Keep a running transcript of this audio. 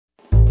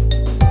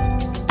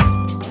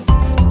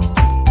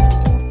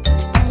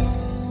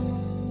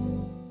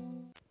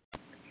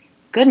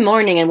Good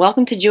morning and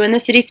welcome to Jew in the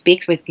City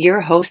Speaks with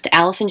your host,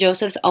 Allison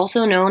Josephs,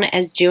 also known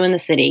as Jew in the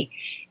City.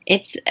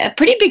 It's a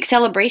pretty big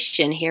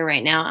celebration here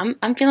right now.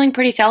 I'm feeling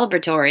pretty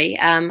celebratory.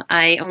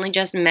 I only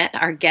just met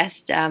our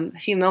guest a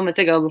few moments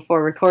ago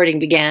before recording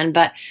began,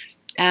 but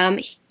um,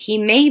 he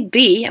may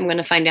be, I'm going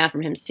to find out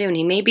from him soon,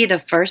 he may be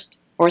the first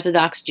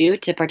Orthodox Jew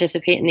to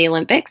participate in the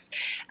Olympics.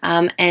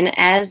 And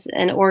as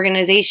an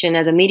organization,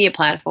 as a media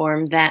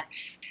platform that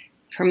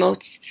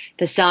promotes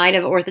the side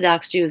of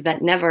Orthodox Jews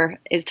that never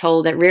is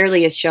told, that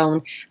rarely is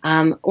shown.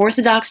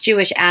 Orthodox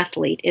Jewish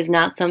athlete is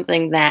not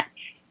something that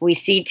we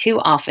see too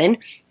often.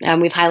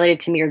 We've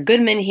highlighted Tamir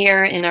Goodman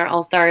here in our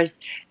All Stars,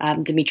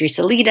 Dmitry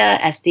Salida,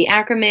 SD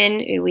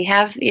Ackerman. We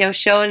have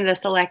shown the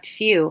select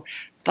few,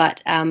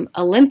 but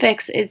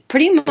Olympics is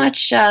pretty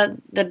much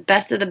the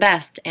best of the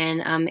best,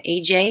 and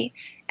AJ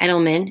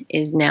Edelman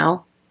is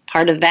now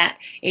part of that.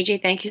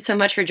 AJ, thank you so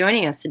much for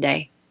joining us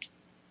today.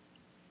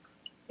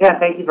 Yeah,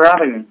 thank you for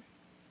having me.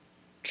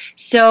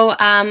 So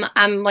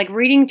I'm like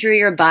reading through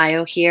your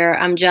bio here.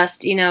 I'm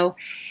just,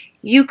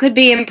 you could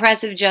be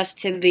impressive just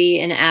to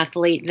be an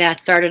athlete that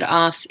started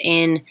off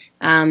in,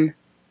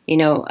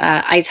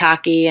 ice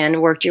hockey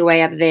and worked your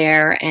way up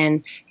there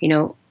and,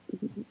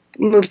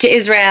 moved to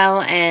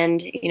Israel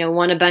and,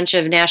 won a bunch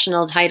of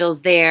national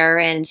titles there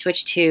and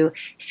switched to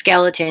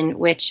skeleton,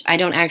 which I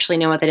don't actually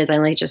know what that is. I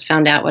only just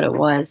found out what it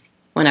was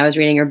when I was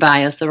reading your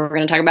bio, so we're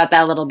going to talk about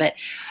that a little bit.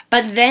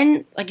 But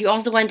then, you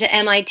also went to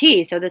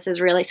MIT, so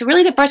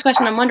really the first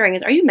question I'm wondering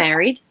is, are you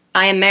married?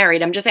 I am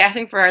married. I'm just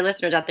asking for our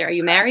listeners out there, are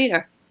you married?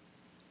 Or?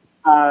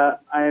 I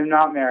am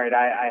not married.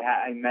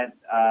 I met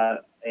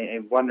a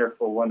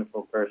wonderful,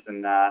 wonderful person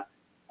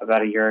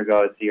about a year ago.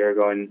 It's a year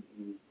ago and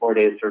 4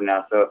 days from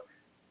now. So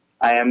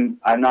I'm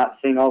not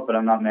single, but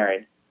I'm not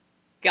married.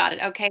 Got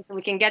it. Okay, so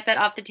we can get that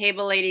off the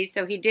table, ladies.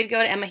 So he did go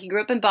to MIT. He grew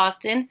up in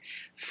Boston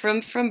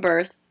from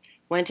birth.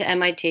 Went to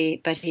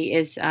MIT, but he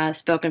is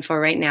spoken for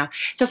right now.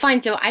 So fine.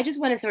 So I just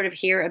want to sort of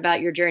hear about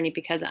your journey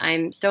because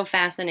I'm so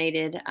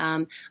fascinated.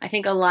 I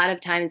think a lot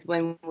of times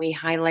when we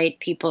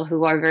highlight people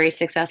who are very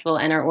successful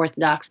and are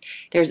Orthodox,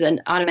 there's an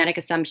automatic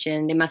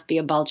assumption they must be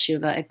a Baal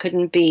Tshuva. It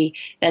couldn't be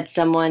that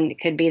someone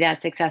could be that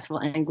successful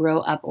and grow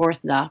up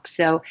Orthodox.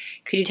 So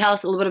could you tell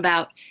us a little bit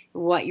about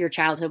what your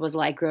childhood was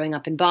like growing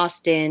up in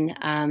Boston,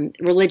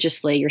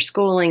 religiously, your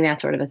schooling,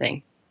 that sort of a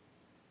thing?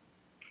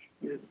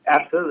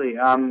 Absolutely.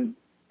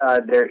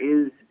 There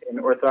is an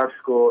Orthodox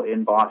school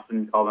in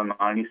Boston called the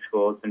Maimonides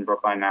School. It's in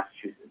Brookline,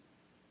 Massachusetts.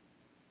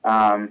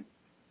 When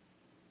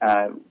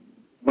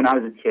I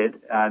was a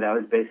kid, that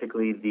was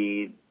basically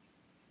the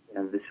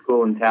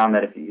school in town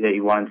that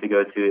you wanted to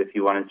go to if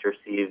you wanted to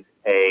receive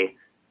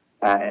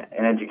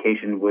an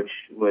education which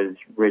was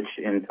rich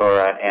in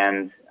Torah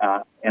and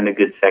a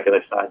good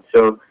secular side.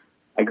 So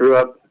I grew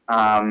up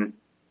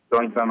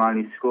going to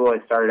Maimonides School.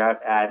 I started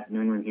out at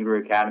New England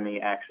Hebrew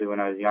Academy actually when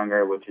I was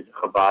younger, which is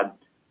a Chabad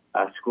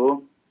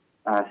school.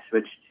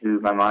 Switched to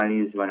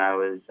Maimonides when I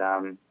was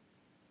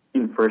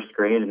in first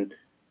grade, and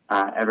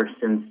ever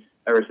since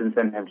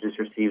then, I've just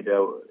received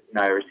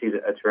I received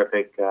a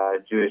terrific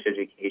Jewish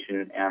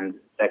education and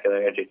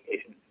secular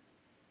education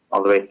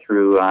all the way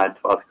through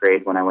 12th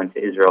grade when I went to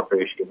Israel for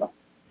yeshiva.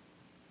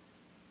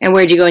 And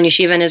where did you go in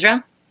yeshiva in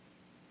Israel?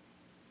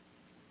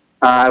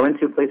 I went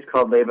to a place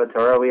called Leva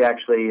Torah. We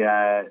actually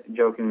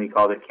jokingly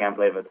called it Camp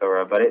Leva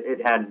Torah, but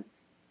it had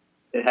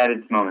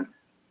its moments.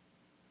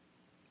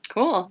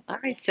 Cool. All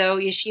right. So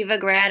yeshiva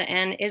grad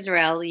and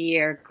Israel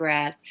year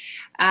grad.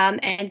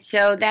 And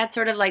so that's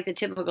sort of like the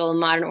typical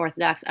modern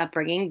Orthodox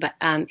upbringing, but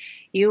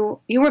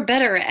you were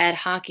better at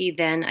hockey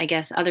than, I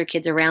guess, other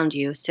kids around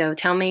you. So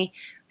tell me,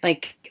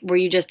 were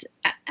you just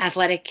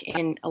athletic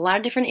in a lot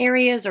of different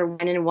areas, or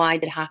when and why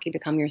did hockey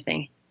become your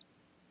thing?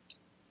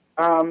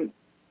 I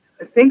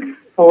think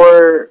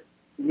for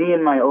me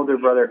and my older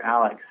brother,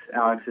 Alex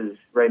is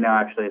right now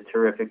actually a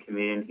terrific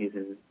comedian. He's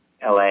in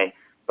L.A.,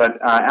 but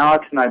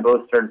Alex and I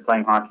both started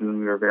playing hockey when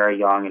we were very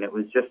young, and it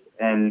was just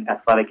an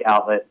athletic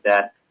outlet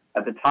that,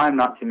 at the time,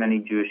 not too many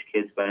Jewish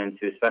kids went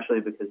into, especially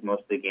because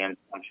most of the games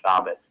were on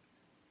Shabbos.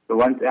 So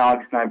once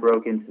Alex and I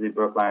broke into the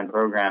Brookline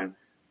program,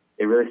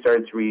 they really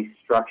started to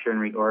restructure and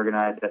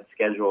reorganize that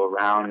schedule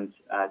around,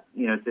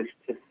 to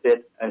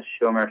fit a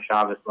Shomer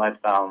Shabbos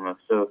lifestyle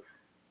almost. So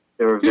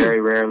there were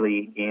very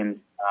rarely games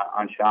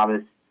on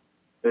Shabbos.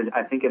 It was,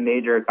 I think, a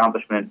major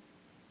accomplishment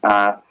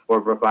for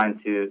Brookline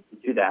to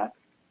do that.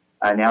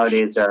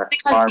 Nowadays, there are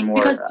far more...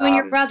 Because you and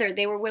your brother,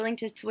 they were willing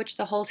to switch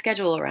the whole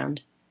schedule around.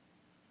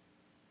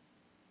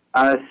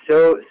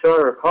 So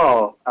I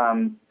recall,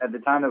 at the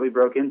time that we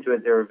broke into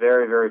it, there were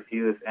very, very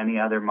few, if any,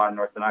 other modern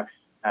Orthodox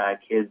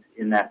kids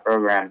in that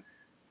program.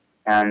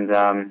 And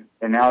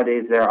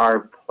nowadays, there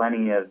are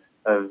plenty of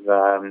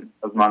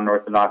modern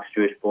Orthodox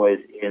Jewish boys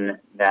in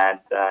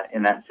that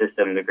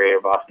system, the Greater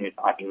Boston Youth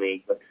Hockey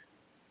League, but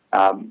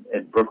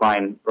at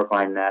Brookline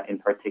in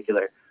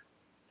particular.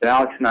 So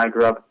Alex and I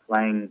grew up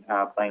playing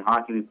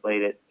hockey. We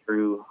played it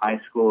through high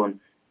school, and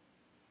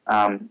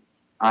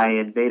I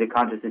had made a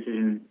conscious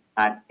decision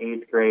at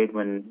 8th grade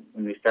when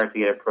we started to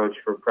get approached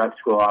for prep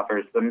school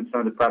offers. Some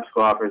of the prep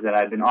school offers that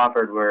I'd been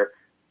offered were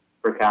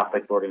for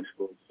Catholic boarding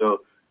schools.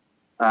 So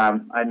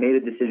I made a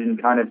decision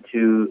kind of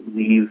to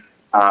leave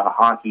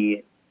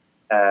hockey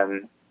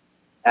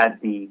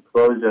at the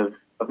close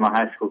of my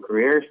high school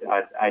career.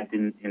 I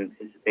didn't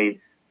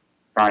anticipate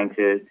trying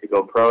to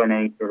go pro in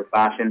any sort of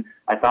fashion.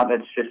 I thought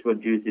that's just what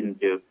Jews didn't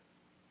do.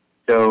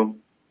 So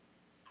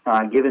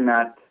given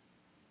that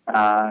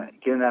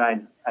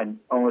I'd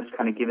almost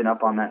kind of given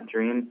up on that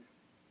dream,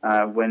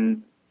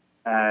 when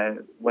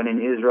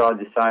in Israel I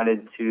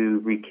decided to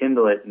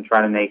rekindle it and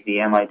try to make the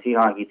MIT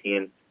hockey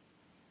team,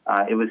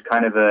 it was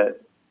kind of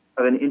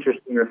an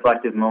interesting,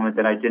 reflective moment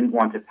that I didn't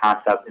want to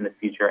pass up in the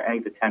future.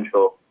 Any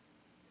potential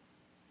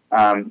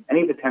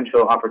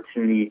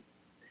opportunity,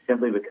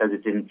 simply because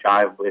it didn't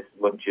jive with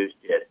what Jews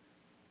did.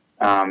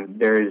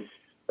 There's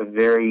a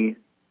very,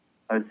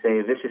 I would say,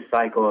 a vicious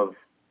cycle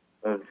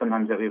of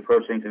sometimes that we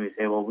approach things and we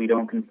say, well, we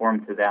don't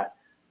conform to that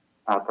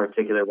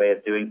particular way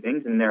of doing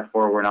things, and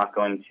therefore we're not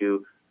going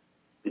to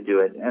do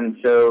it. And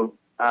so,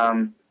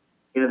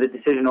 the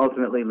decision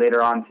ultimately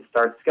later on to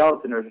start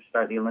skeleton or to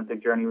start the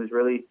Olympic journey was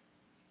really,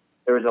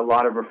 there was a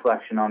lot of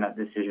reflection on that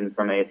decision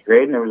from 8th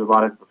grade, and there was a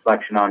lot of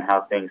reflection on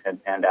how things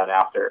had panned out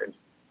afterwards.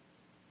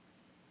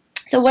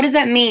 So what does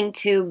that mean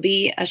to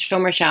be a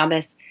Shomer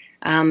Shabbos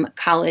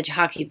college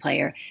hockey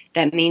player?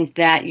 That means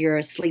that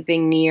you're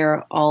sleeping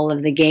near all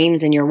of the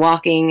games and you're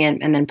walking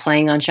and then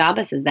playing on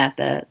Shabbos? Is that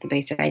the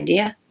basic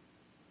idea?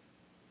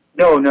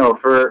 No.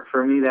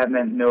 For me, that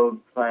meant no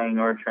playing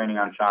or training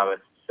on Shabbos.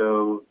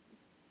 So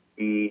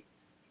the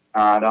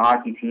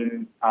hockey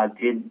team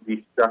did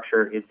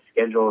restructure its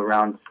schedule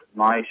around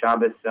my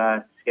Shabbos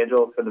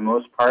schedule for the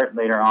most part.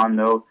 Later on,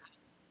 though,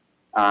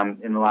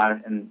 in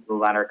the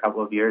latter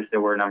couple of years,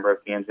 there were a number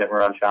of games that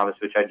were on Shabbos,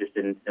 which I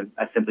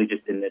simply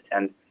just didn't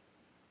attend.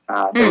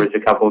 There was a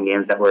couple of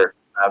games that were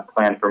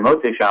planned for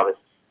Motzei Shabbos,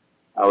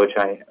 which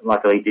I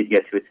luckily did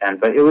get to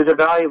attend. But it was a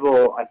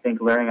valuable, I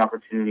think, learning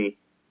opportunity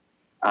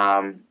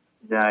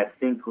that I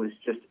think was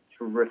just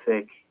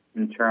terrific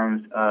in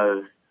terms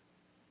of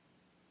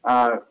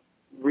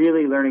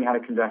really learning how to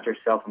conduct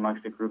yourself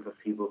amongst a group of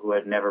people who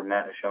had never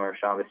met a Shomer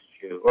Shabbos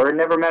Jew, or had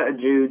never met a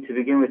Jew to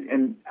begin with.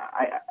 And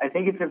I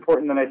think it's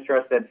important that I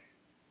stress that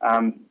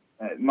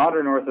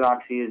modern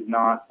Orthodoxy is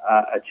not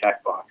a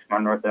checkbox.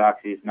 Modern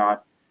Orthodoxy is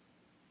not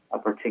a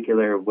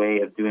particular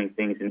way of doing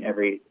things in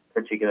every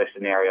particular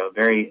scenario.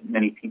 Very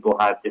many people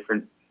have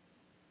different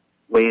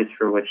ways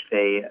for which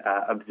they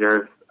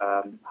observe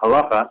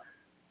halacha.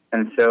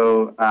 And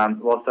so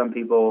while some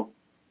people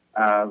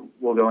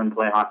will go and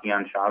play hockey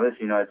on Shabbos,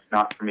 it's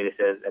not for me to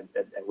say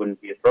that wouldn't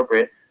be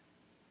appropriate.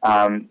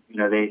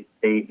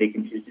 They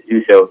can choose to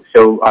do so.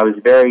 So I was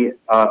very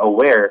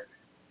aware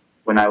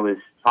when I was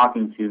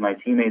talking to my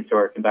teammates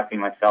or conducting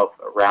myself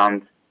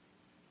around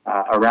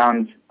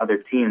other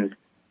teams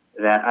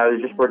that I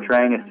was just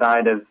portraying a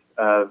side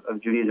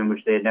of Judaism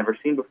which they had never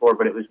seen before,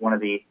 but it was one of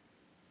the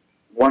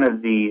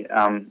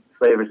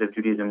flavors of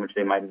Judaism which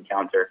they might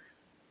encounter.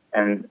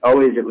 And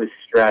always it was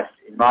stressed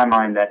in my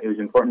mind that it was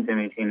important to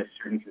maintain a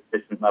certain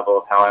consistent level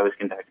of how I was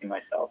conducting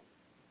myself.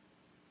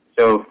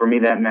 So for me,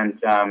 that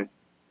meant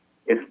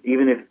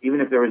even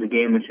if there was a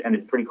game which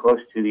ended pretty close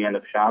to the end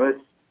of Shabbos,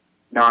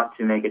 not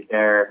to make it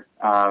there,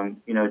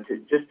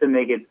 just to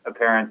make it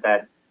apparent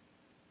that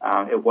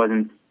it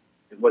wasn't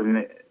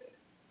going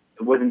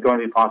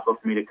to be possible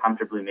for me to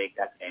comfortably make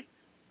that game.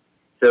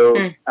 So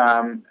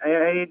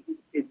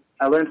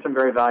I learned some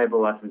very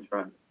valuable lessons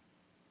from it.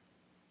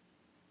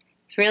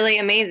 It's really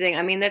amazing.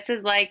 I mean, this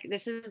is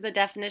the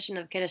definition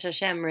of Kiddush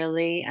Hashem,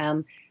 really,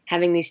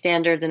 having these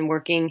standards and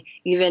working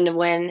even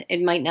when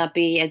it might not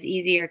be as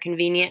easy or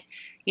convenient.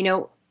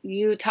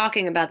 You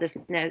talking about this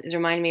is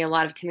reminding me a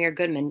lot of Tamir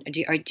Goodman.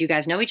 Do you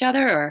guys know each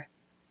other, or?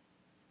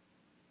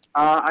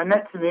 I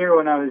met Tamir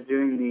when I was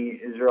doing the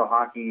Israel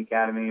Hockey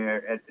Academy,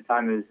 or at the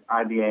time it was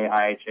IBA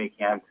IHA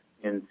camp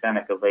in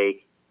Seneca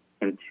Lake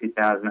in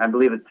 2000. I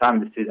believe at the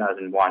time it was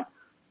 2001.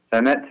 So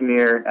I met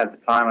Tamir at the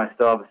time. I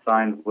still have a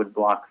signed wood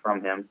block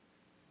from him.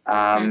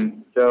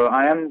 So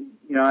I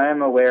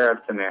am aware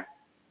of Tamir.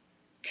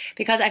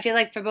 Because I feel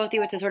like for both of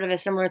you, it's a sort of a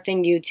similar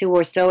thing. You two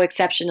were so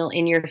exceptional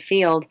in your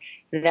field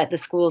that the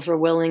schools were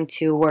willing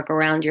to work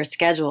around your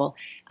schedule.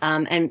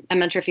 And I'm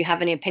not sure if you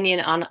have any opinion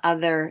on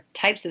other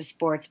types of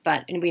sports,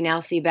 but we now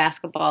see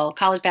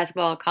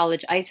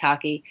college ice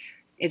hockey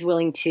is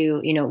willing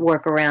to,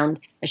 work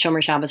around a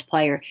Shomer Shabbos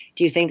player.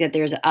 Do you think that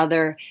there's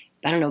other,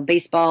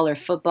 baseball or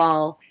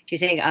football? Do you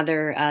think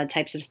other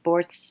types of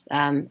sports,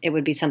 it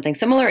would be something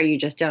similar, or you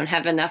just don't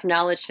have enough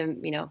knowledge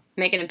to,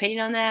 make an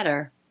opinion on that,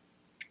 or?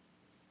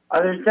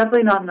 There's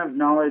definitely not enough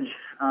knowledge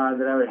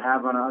that I would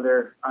have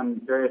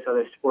on various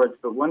other sports,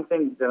 but one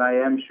thing that I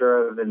am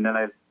sure of and that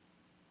I've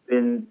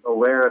been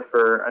aware of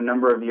for a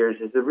number of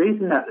years is the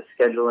reason that the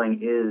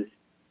scheduling is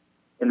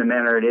in the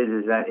manner it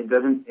is that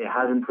it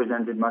hasn't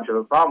presented much of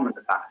a problem in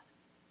the past.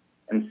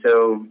 And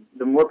so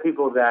the more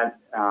people that,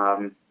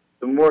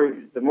 the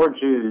more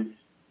Jews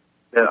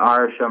that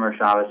are Shomer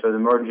Shabbos, or the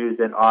more Jews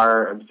that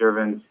are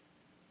observant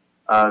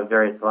of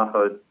various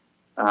halachot,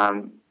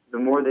 the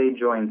more they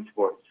join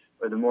sports,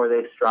 or the more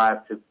they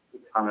strive to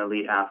become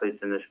elite athletes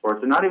in this sport,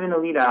 so not even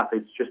elite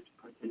athletes, just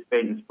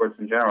participate in sports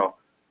in general,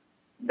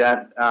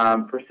 that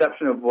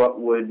perception of what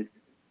would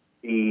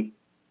be,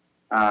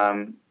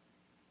 I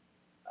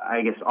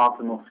guess,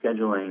 optimal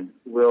scheduling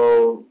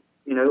will,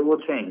 it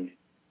will change.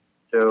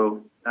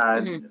 So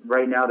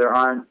right now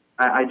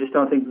I just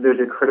don't think there's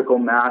a critical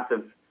mass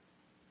of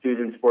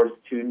student sports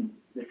to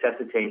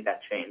necessitate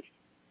that change.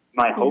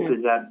 My hope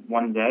is that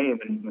one day,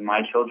 when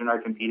my children are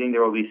competing,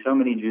 there will be so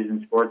many Jews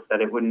in sports that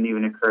it wouldn't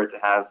even occur to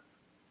have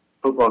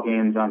football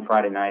games on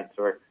Friday nights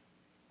or,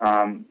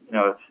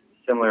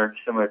 similar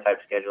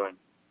type scheduling.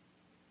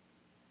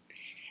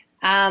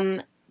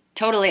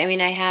 Totally. I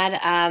mean, I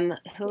had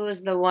who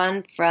was the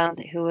one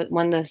who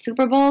won the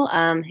Super Bowl?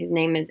 His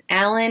name is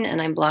Allen,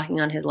 and I'm blocking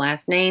on his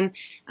last name.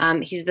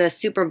 He's the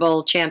Super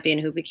Bowl champion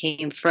who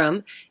became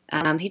from.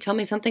 He told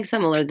me something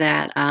similar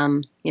that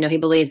he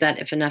believes that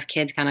if enough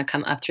kids kind of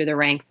come up through the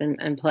ranks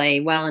and play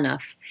well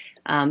enough,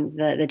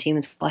 the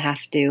teams will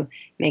have to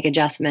make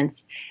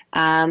adjustments.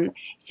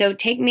 So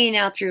take me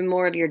now through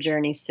more of your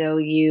journey. So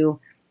you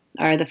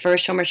are the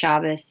first Shomer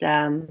Shabbos,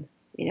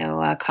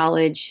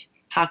 college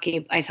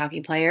ice hockey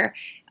player,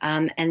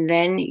 and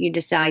then you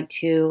decide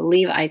to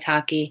leave ice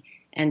hockey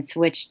and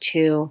switch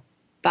to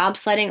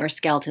bobsledding or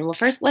skeleton. Well,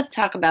 first let's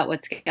talk about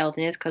what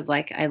skeleton is, because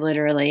I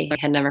literally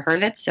had never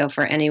heard of it. So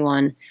for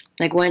anyone,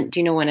 when do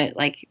you know when it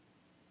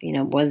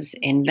was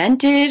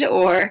invented,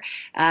 or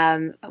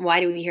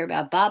why do we hear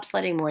about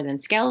bobsledding more than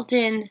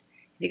skeleton? If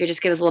you could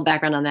just give us a little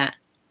background on that.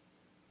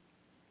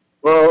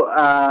 Well,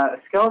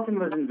 skeleton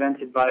was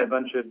invented by a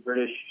bunch of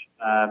British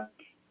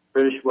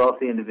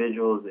wealthy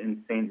individuals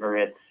in St.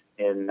 Moritz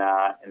in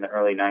the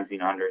early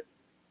 1900s.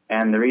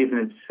 And the reason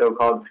it's so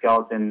called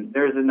skeleton,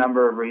 there's a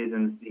number of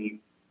reasons. The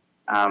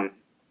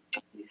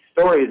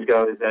stories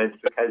go is that it's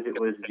because it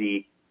was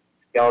the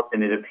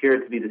skeleton, it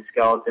appeared to be the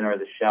skeleton or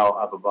the shell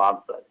of a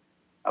bobsled.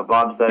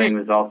 Bobsledding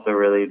was also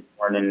really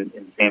born in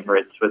St.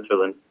 Moritz,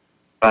 Switzerland.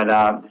 But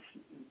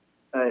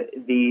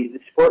the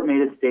sport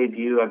made its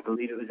debut, I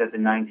believe it was at the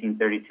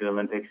 1932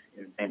 Olympics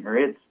in St.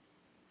 Moritz,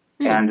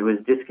 and was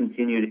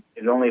discontinued.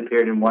 It only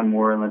appeared in one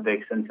more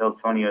Olympics until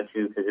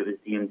 2002 because it was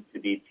deemed to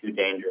be too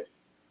dangerous.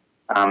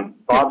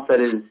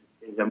 Bobsled is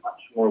a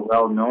much more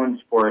well-known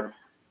sport,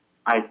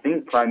 I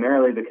think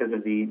primarily because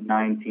of the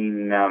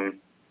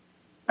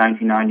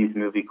 1990s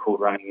movie Cool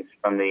Runnings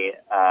from the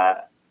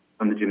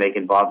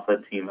Jamaican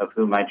bobsled team, of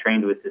whom I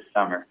trained with this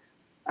summer,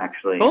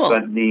 actually. Cool.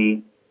 But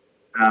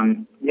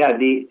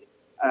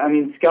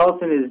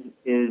skeleton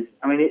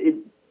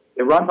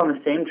it runs on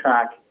the same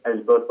track as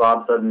both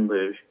bobsled and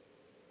luge.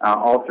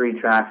 All three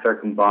tracks are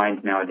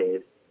combined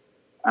nowadays.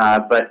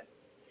 But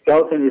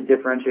skeleton is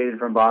differentiated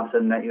from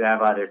bobsled in that you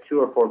have either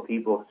 2 or 4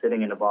 people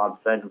sitting in a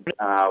bobsled.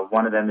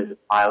 One of them is a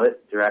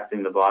pilot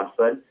directing the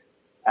bobsled.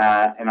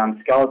 And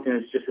on skeleton,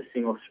 it's just a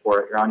single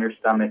sport. You're on your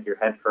stomach, you're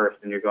head first,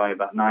 and you're going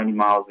about 90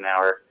 miles an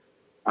hour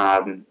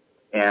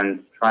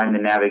and trying to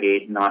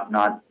navigate, not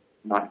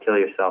kill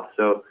yourself.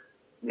 So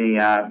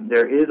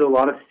there is a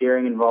lot of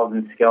steering involved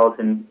in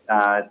skeleton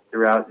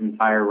throughout the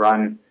entire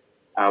run,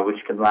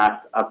 which could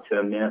last up to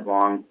a minute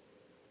long.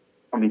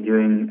 I'll be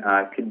doing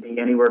could be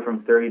anywhere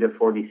from 30 to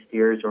 40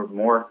 steers or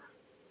more,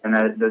 and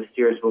those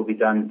steers will be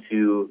done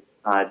to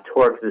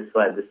torque the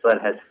sled. The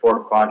sled has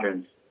 4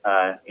 quadrants,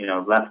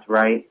 left,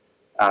 right,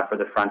 for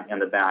the front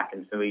and the back,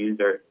 and so we use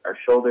our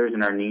shoulders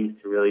and our knees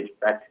to really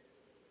direct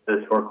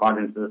those 4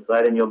 quadrants of the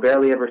sled. And you'll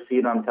barely ever see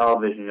it on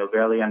television. You'll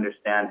barely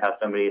understand how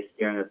somebody is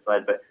steering the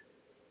sled, but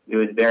you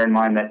would bear in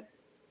mind that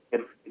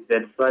if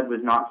that sled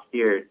was not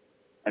steered,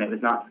 and it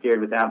was not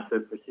steered with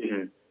absolute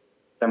precision,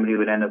 somebody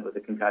would end up with a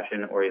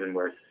concussion or even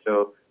worse.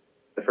 So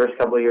the first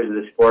couple of years of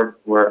the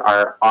sport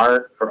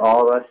are for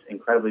all of us,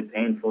 incredibly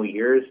painful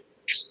years,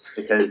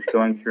 because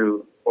going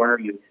through a corner,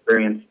 you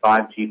experience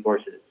 5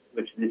 G-forces,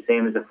 which is the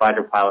same as a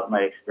fighter pilot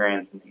might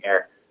experience in the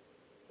air.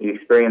 You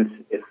experience,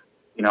 if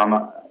I'm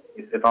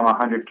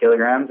 100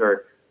 kilograms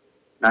or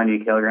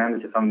 90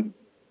 kilograms,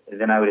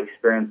 then I would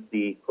experience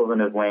the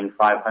equivalent of weighing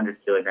 500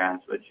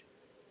 kilograms, which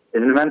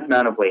is an immense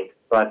amount of weight.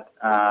 But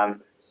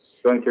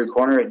going through a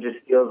corner, it just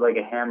feels like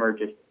a hammer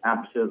just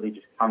absolutely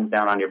just comes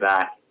down on your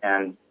back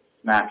and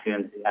smacks you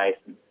into the ice.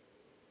 And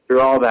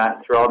through all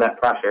that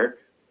pressure,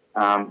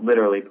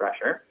 literally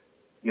pressure,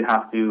 you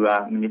have to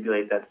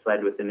manipulate that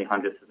sled within the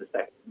hundredths of a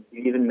second. If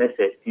you even miss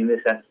it, if you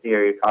miss that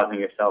steer, you're causing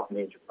yourself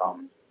major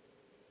problems.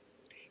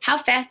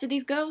 How fast do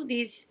these go,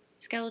 these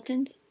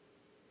skeletons?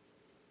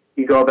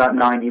 You go about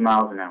 90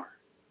 miles an hour.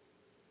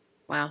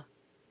 Wow.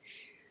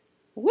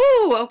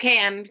 Woo! Okay,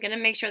 I'm going to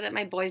make sure that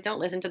my boys don't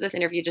listen to this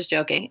interview, just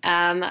joking.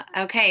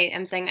 Okay,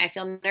 I'm saying I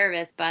feel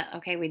nervous, but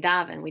okay, we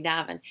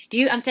daven.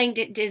 I'm saying,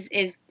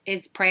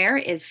 is prayer,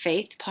 is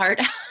faith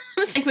part?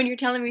 I'm saying when you're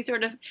telling me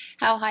sort of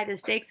how high the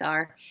stakes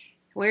are,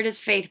 where does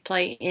faith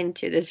play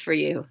into this for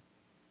you?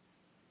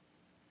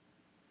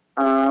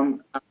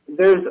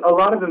 There's a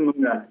lot of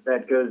emunah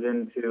that goes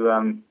into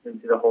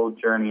the whole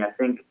journey. I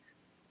think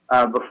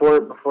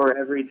before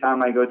every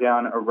time I go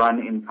down a run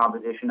in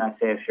competition, I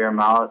say a shir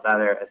malas,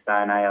 either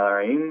Asayanai El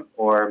Arim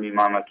or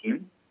Mimam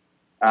Hakim.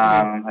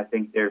 I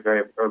think they're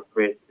very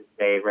appropriate to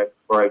say right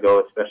before I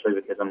go, especially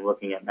because I'm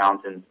looking at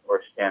mountains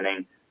or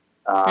standing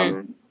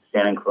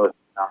close to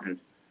mountains.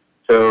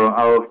 So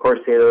I'll of course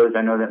say those.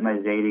 I know that my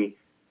Zadie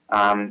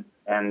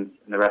and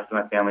the rest of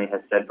my family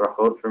has said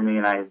brachot for me,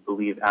 and I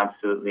believe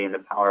absolutely in the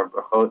power of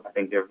brachot. I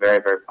think they're very,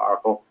 very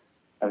powerful,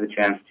 have a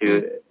chance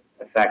to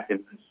affect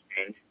and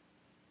change.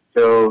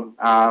 So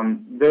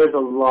there's a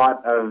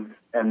lot of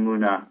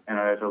emunah, and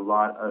there's a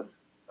lot of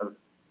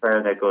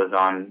prayer that goes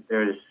on.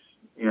 There's,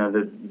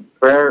 the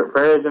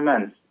prayer is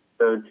immense.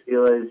 So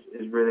tefillah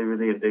is really,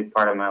 really a big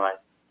part of my life.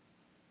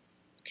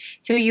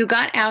 So you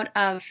got out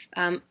of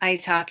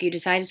ice hockey, you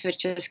decided to switch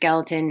to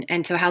skeleton,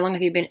 and so how long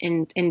have you been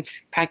in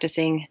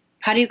practicing?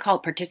 How do you call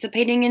it,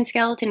 participating in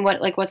skeleton?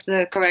 What's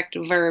the correct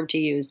verb to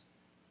use?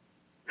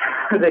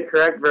 The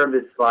correct verb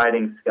is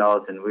sliding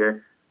skeleton.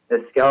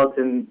 The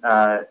skeleton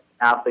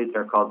athletes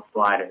are called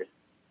sliders.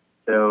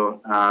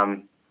 So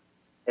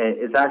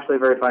it's actually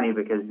very funny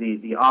because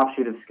the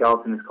offshoot of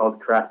skeleton is called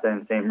Cresta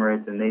in St.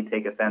 Moritz, and they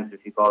take offense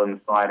if you call them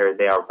sliders.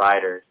 They are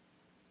riders.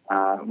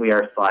 We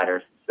are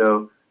sliders.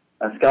 So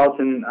a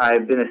skeleton.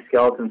 I've been a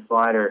skeleton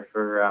slider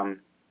for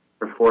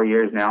 4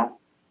 years now.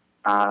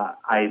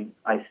 I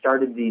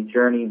started the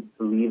journey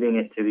believing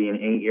it to be an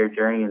 8-year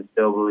journey, and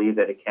still believe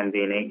that it can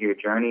be an 8-year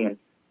journey.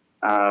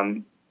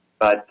 And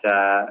but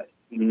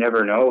you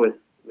never know with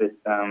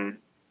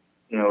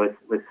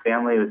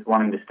family, with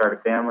wanting to start a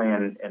family,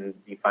 and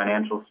the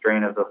financial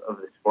strain of the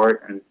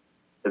sport and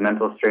the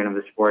mental strain of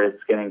the sport.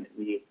 It's getting to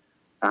be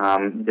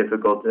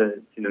difficult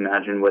to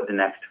imagine what the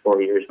next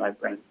 4 years might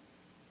bring.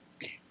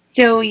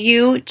 So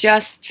you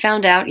just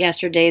found out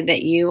yesterday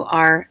that you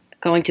are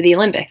going to the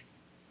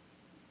Olympics.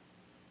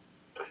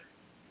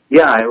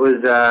 Yeah, it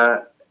was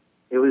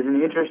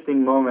an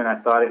interesting moment. I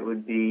thought it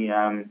would be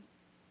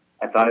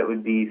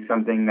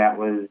something that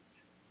was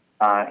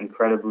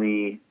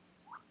incredibly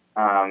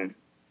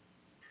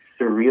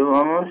surreal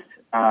almost.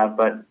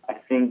 But I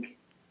think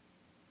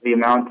the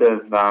amount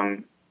of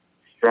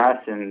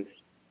stress and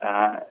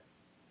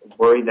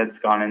worry that's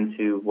gone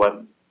into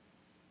what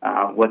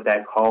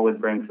that call would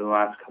bring for the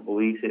last couple of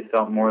weeks, it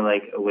felt more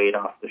like a weight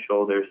off the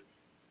shoulders.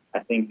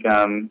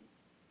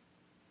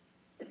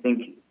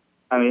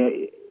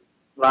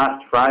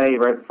 Last Friday,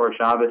 right before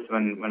Shabbos,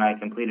 when I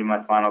completed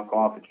my final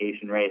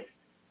qualification race,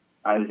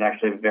 it was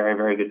actually a very,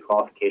 very good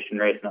qualification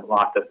race, and it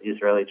locked up the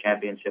Israeli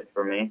championship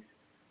for me.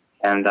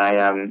 And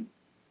I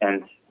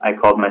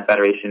called my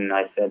federation and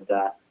I said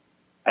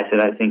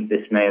I think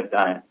this may have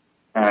done it.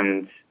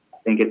 And I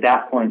think at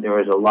that point there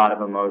was a lot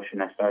of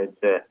emotion. I started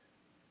to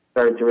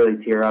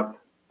really tear up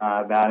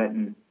about it,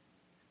 and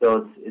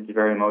still it's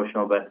very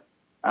emotional. But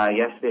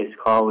yesterday's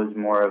call was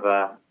more of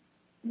a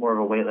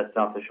weight lifted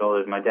off the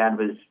shoulders. My dad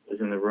was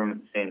in the room at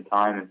the same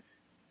time,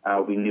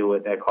 and we knew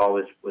what that call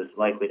was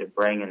likely to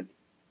bring. And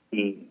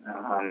he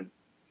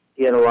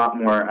had a lot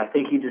more. I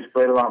think he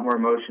displayed a lot more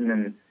emotion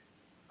than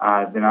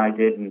I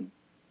did, and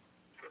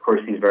of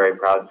course he's very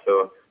proud.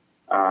 So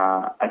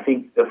I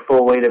think the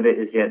full weight of it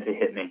is yet to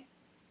hit me.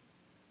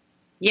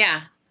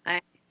 Yeah,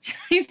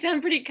 you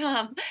sound pretty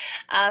calm.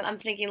 I'm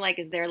thinking,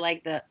 is there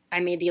I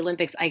made the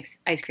Olympics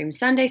ice cream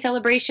sundae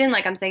celebration?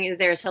 I'm saying, is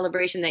there a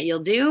celebration that you'll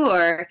do,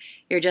 or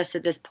you're just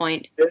at this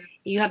point,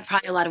 you have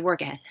probably a lot of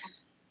work ahead?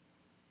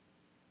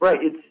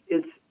 Right. It's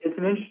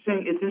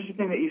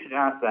interesting that you should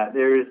ask that.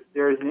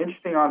 There's an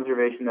interesting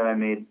observation that I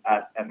made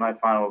at my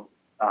final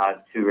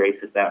 2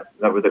 races that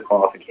were the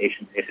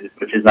qualification races,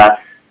 which is that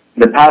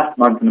the past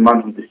month, in the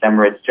month of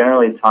December, it's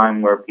generally a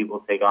time where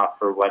people take off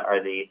for what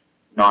are the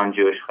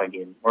non-Jewish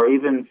Chagim, or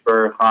even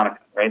for Hanukkah,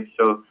 right?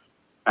 So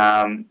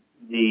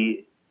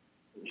the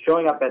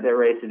showing up at that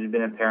race, it had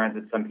been apparent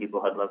that some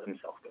people had let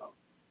themselves go.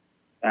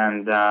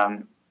 And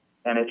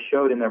it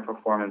showed in their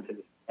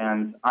performances.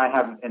 And I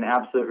have an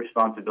absolute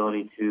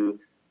responsibility to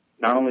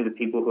not only the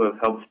people who have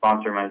helped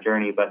sponsor my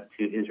journey, but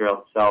to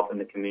Israel itself and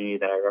the community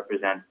that I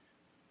represent,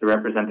 to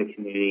represent the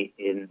community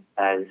in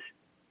as,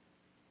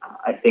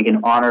 I think,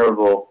 an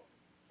honorable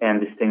and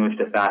distinguished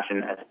a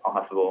fashion as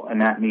possible. And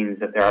that means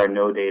that there are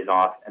no days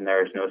off and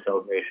there is no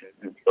celebration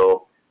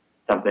until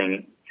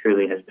something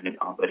truly has been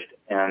accomplished.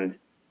 And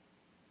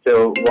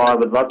so while I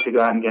would love to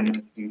go out and get an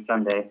ice cream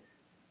sundae,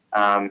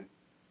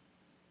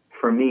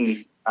 for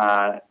me,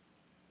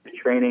 the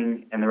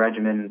training and the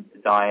regimen, the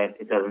diet,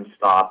 it doesn't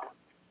stop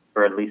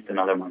for at least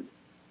another month.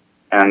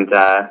 And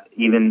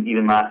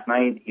even last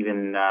night,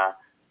 even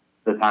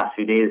the past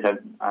few days,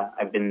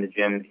 I've been in the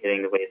gym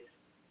hitting the weights.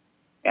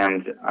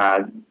 And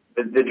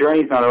the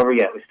journey's not over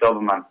yet. We still have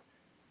a month.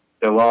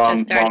 So while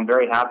I'm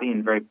very happy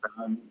and very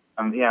proud,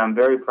 I'm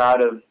very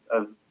proud of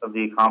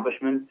the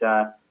accomplishment.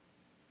 The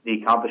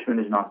accomplishment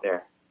is not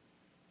there,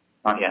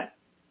 not yet.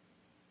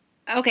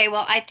 Okay,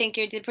 well, I think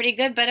you did pretty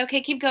good, but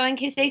okay, keep going.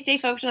 Stay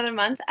focused another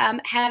month.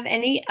 Have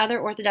any other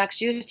Orthodox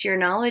Jews, to your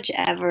knowledge,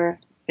 ever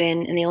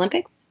been in the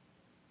Olympics?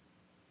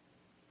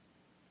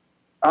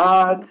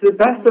 To the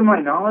best of my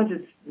knowledge,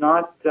 it's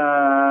not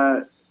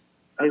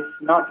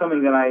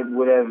something that I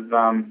would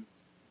have.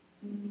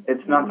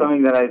 It's not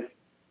something that I've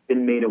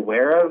been made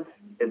aware of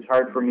it's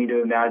hard for me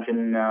to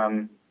imagine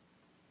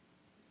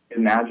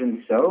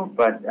so,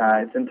 but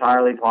it's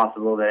entirely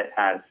possible that it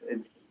has.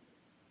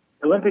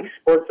 Olympic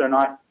sports are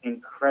not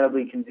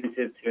incredibly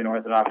conducive to an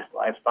orthodox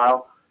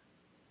lifestyle,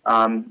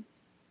 and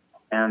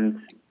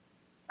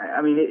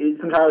I mean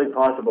it's entirely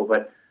possible,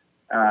 but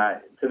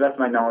to the best of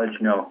my knowledge,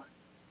 no.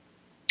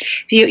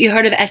 You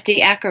heard of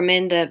SD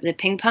Ackerman, the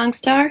ping pong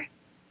star?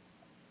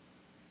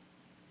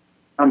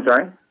 I'm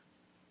sorry?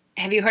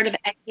 Have you heard of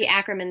SD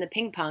Ackerman, the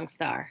ping pong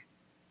star?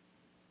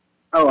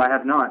 Oh, I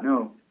have not,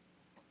 no.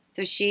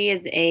 So she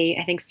is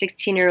I think,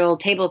 16-year-old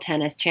table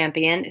tennis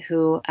champion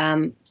who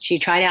she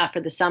tried out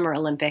for the Summer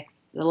Olympics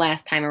the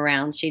last time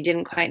around. She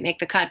didn't quite make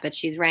the cut, but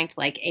she's ranked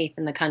like 8th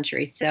in the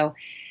country. So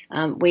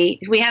we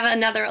have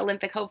another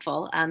Olympic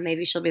hopeful.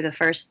 Maybe she'll be the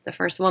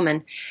first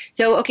woman.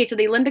 So okay, so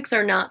the Olympics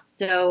are not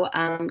so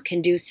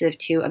conducive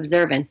to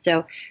observance.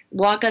 So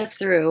walk us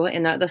through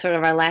in the sort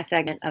of our last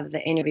segment of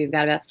the interview. We've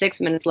got about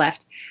 6 minutes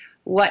left.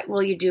 What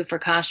will you do for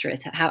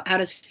kosherous? How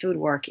does food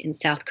work in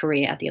South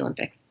Korea at the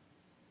Olympics?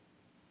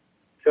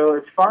 So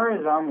as far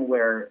as I'm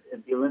aware,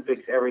 at the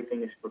Olympics,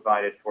 everything is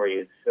provided for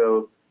you.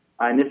 So,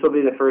 and this will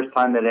be the first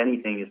time that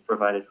anything is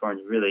provided for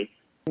you, really.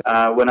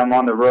 When I'm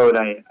on the road,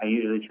 I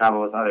usually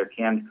travel with either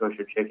canned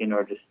kosher chicken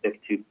or just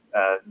stick to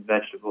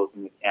vegetables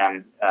in the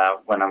can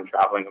when I'm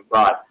traveling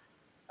abroad,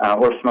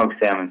 or smoked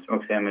salmon.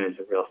 Smoked salmon is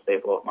a real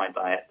staple of my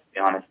diet, to be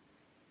honest.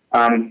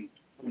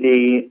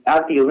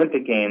 At the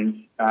Olympic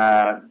Games,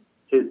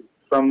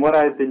 from what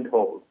I've been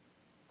told,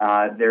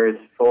 there is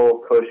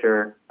full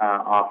kosher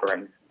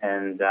offerings.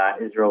 And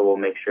Israel will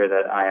make sure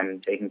that I am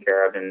taken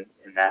care of in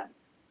that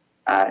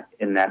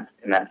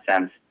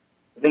sense.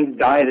 I think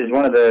diet is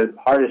one of the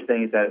hardest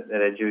things that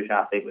a Jewish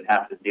athlete would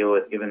have to deal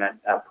with, given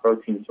that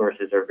protein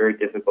sources are very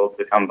difficult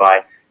to come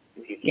by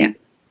if you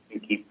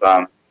keep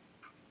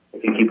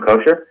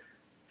kosher.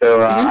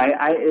 So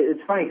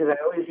it's funny because I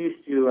always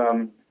used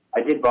to.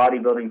 I did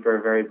bodybuilding for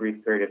a very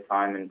brief period of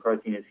time, and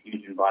protein is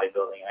huge in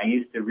bodybuilding. I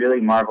used to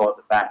really marvel at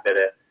the fact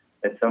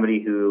that somebody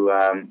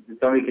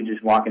could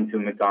just walk into a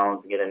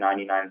McDonald's and get a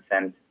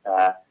 99-cent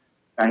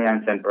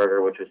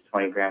burger, which was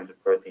 20 grams of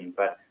protein.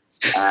 But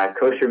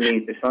kosher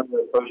meat, there's something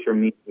about kosher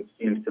meat which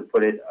seems to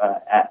put it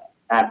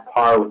at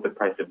par with the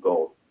price of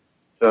gold.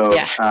 So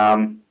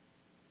I'm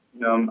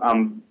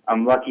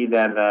lucky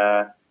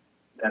that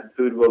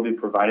food will be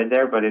provided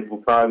there, but it will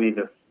probably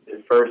be the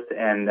first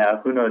and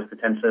who knows,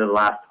 potentially the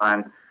last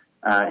time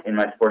in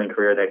my sporting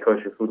career that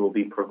kosher food will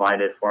be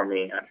provided for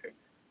me in entry.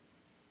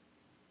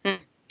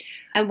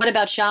 And what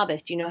about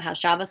Shabbos? Do you know how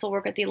Shabbos will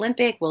work at the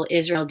Olympic? Will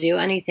Israel do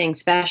anything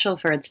special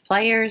for its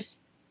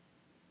players?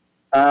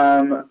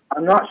 I'm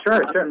not sure.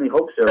 I certainly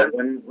hope so.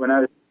 When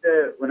I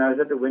was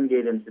at the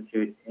Wingate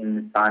Institute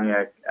in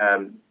Netanya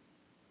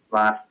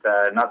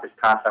not this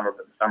past summer,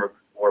 but the summer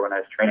before when I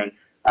was training,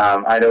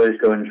 I'd always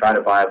go and try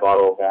to buy a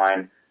bottle of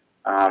wine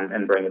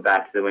and bring it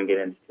back to the Wingate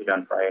Institute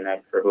on Friday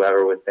night for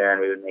whoever was there, and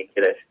we would make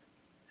kiddush.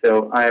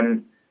 So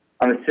I'm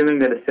assuming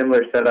that a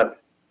similar setup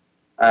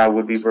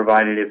would be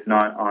provided, if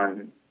not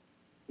on,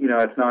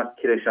 if not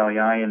Kiddush al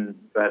Yayin,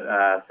 but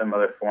some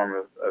other form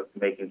of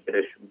making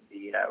Kiddush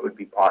would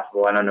be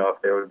possible. I don't know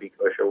if there would be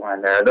kosher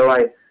wine there. Though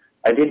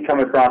I did come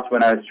across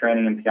when I was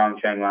training in Pyeong,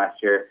 Chang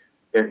last year,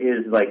 there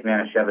is like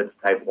Manischewitz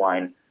type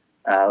wine,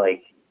 the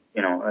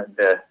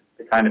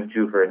kind of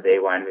Jew for a day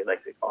wine, we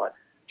like to call it,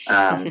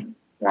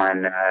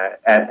 wine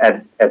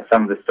at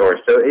some of the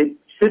stores. So it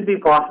should be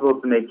possible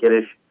to make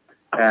Kiddush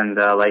and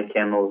light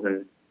candles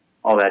and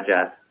all that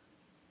jazz.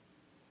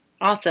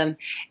 Awesome.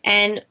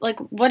 And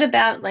what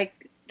about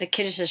the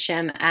Kiddush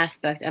Hashem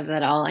aspect of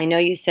that all? I know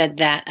you said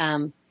that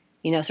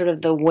sort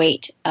of the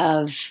weight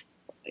of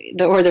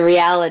the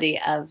reality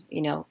of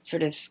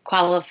sort of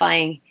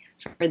qualifying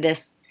for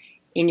this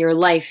in your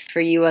life for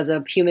you as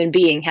a human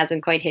being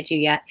hasn't quite hit you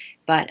yet.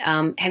 But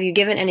have you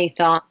given any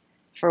thought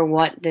for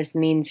what this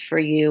means for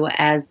you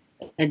as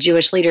a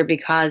Jewish leader?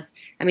 Because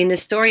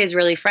this story is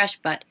really fresh,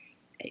 but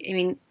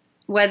no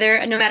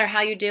matter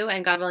how you do,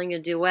 and God willing,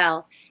 you'll do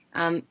well.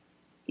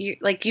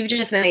 You've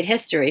just made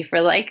history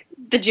for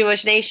the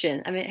Jewish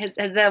nation. Has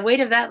the weight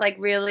of that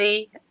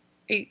really?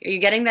 Are you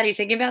getting that? Are you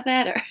thinking about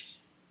that? Or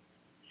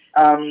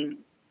I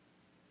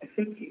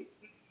think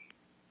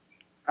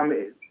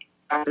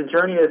the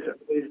journey has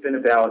always been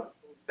about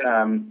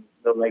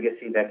the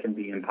legacy that can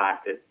be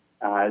impacted.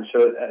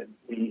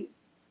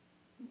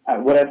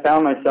 What I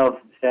found myself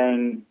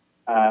saying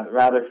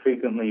rather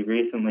frequently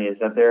recently is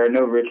that there are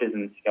no riches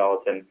in the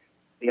skeleton.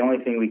 The only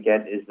thing we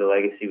get is the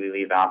legacy we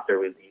leave after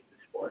we leave the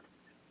sport.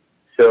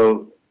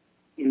 So,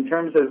 in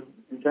terms of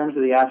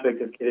the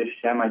aspect of Kiddush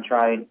Hashem, I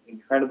try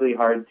incredibly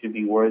hard to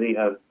be worthy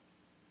of.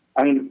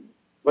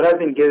 What I've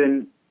been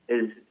given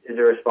is a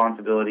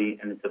responsibility,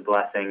 and it's a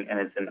blessing, and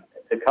it's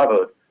a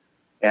kavod,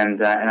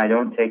 and I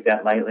don't take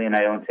that lightly, and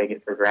I don't take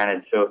it for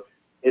granted. So,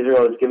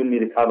 Israel has given me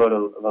the kavod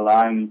of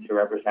allowing me to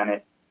represent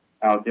it.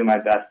 And I'll do my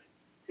best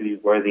to be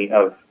worthy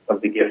of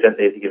the gift that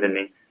they've given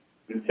me.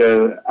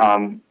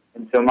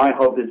 And so my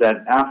hope is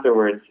that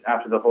afterwards,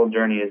 after the whole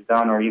journey is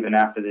done, or even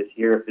after this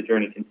year, if the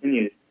journey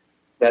continues,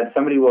 that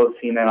somebody will have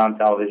seen that on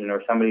television,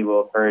 or somebody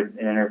will have heard an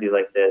interview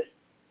like this,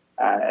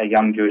 a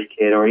young Jewish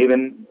kid, or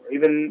even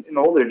an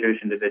older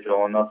Jewish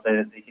individual, and they'll say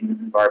that they can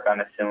embark on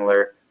a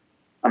similar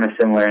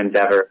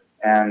endeavor.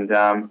 And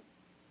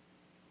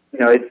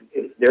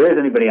if there is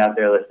anybody out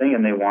there listening,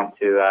 and they want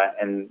to,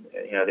 and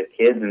the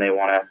kids, and they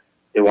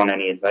want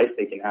any advice,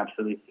 they can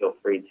absolutely feel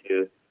free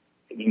to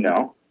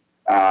email.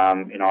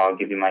 I'll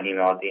give you my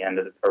email at the end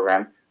of the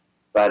program.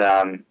 But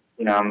I'm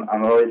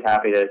always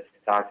happy to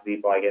talk to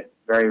people. I get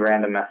very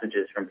random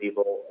messages from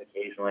people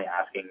occasionally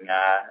asking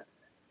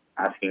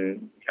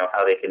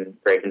how they can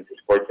break into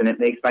sports, and it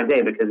makes my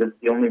day, because it's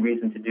the only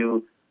reason to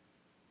do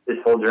this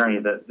whole journey.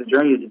 The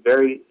journey is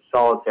very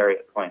solitary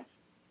at points,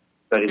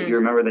 but if you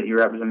remember that you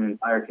represent an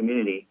entire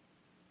community,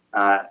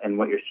 and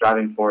what you're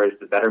striving for is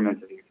the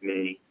betterment of your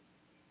community,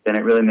 then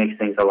it really makes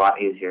things a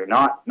lot easier.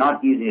 Not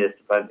easiest,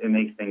 but it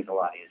makes things a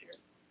lot easier.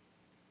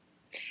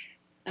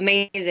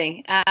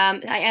 Amazing.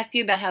 I asked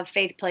you about how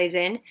faith plays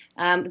in.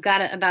 We've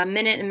got about a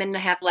minute and a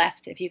half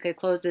left. If you could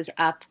close this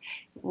up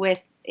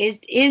with,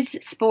 is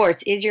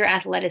sports, is your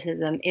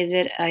athleticism, is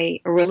it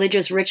a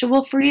religious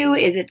ritual for you?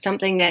 Is it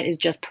something that is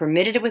just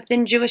permitted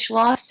within Jewish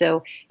law,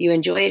 so you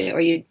enjoy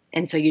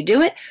it, so you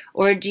do it?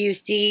 Or do you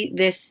see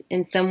this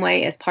in some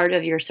way as part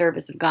of your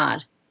service of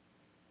God?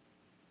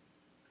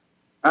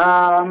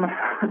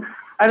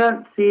 I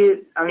don't see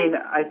it. I mean,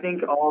 I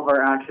think all of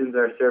our actions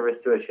are service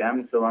to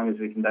Hashem, so long as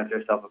we conduct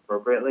ourselves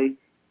appropriately.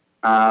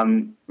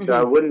 So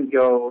I wouldn't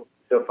go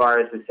so far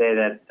as to say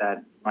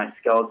that my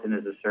skeleton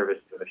is a service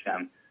to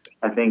Hashem.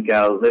 I think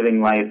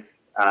living life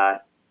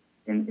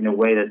in a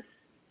way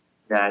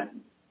that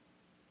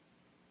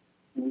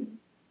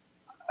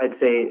I'd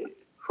say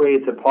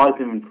creates a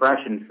positive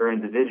impression for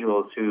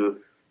individuals who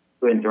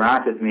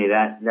interact with me,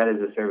 that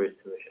is a service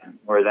to Hashem,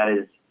 or that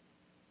is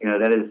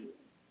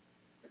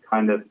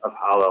kind of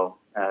hollow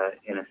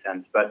in a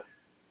sense. But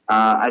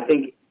I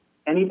think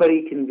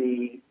anybody can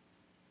be.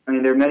 I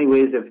mean, there are many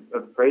ways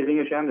of praising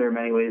Hashem. There are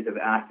many ways of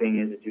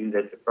acting as a Jew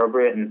that's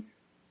appropriate, and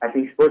I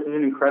think sports is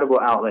an incredible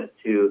outlet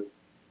to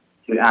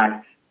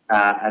act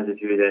as a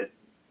Jew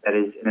that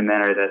is in a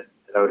manner that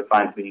I would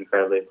find to be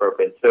incredibly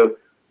appropriate. So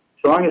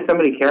long as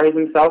somebody carries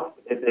themselves,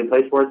 if they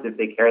play sports, if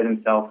they carry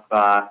themselves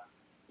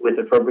with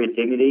appropriate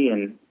dignity,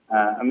 and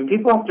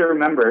people have to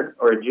remember,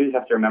 or Jews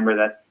have to remember,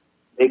 that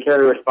they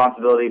carry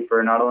responsibility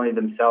for not only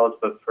themselves,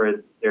 but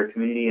for their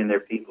community and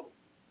their people.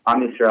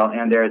 Am Yisrael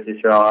and Eretz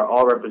Yisrael are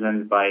all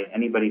represented by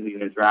anybody who you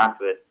interact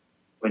with.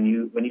 When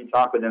you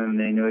talk with them and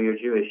they know you're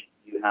Jewish,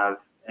 you have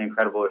an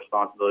incredible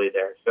responsibility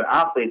there. So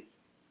athletes,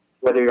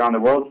 whether you're on the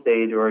world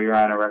stage or you're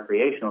on a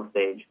recreational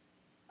stage,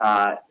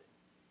 have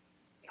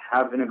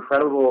an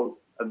incredible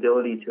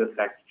ability to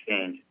affect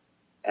change,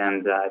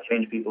 and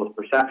change people's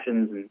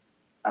perceptions, and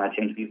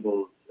change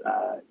people's,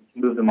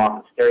 move them off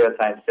of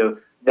stereotypes. So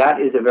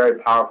that is a very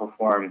powerful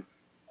form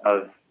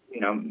of,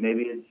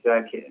 maybe it's,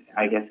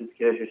 I guess it's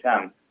Kiddush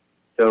Hashem.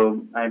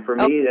 So for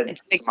me,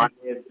 that's my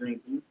way of doing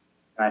things.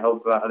 And I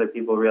hope other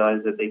people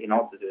realize that they can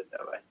also do it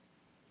that way.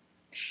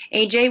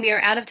 AJ, we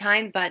are out of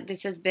time, but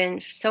this has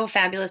been so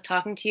fabulous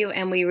talking to you,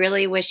 and we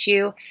really wish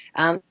you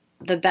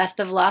the best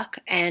of luck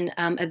and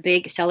a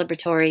big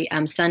celebratory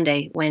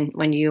Sunday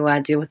when you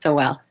do so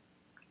well.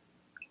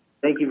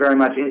 Thank you very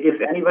much. If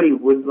anybody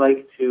would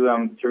like to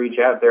reach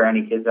out, if there are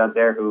any kids out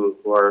there who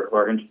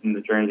are interested in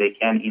the journey, they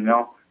can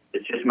email.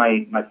 It's just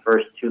my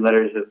first two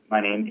letters of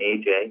my name,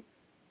 AJ,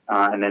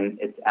 and then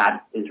it's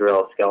at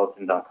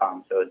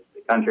IsraelSkeleton.com. So it's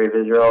the country of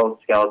Israel,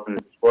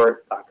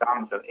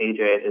 skeletonsport.com, so AJ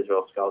at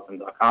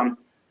IsraelSkeleton.com.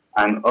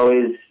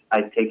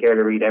 I take care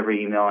to read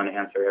every email and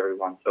answer every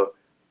one, so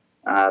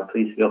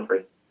please feel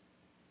free.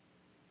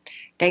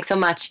 Thanks so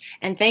much.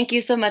 And thank you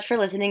so much for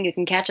listening. You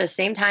can catch us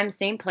same time,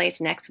 same place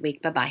next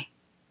week. Bye-bye.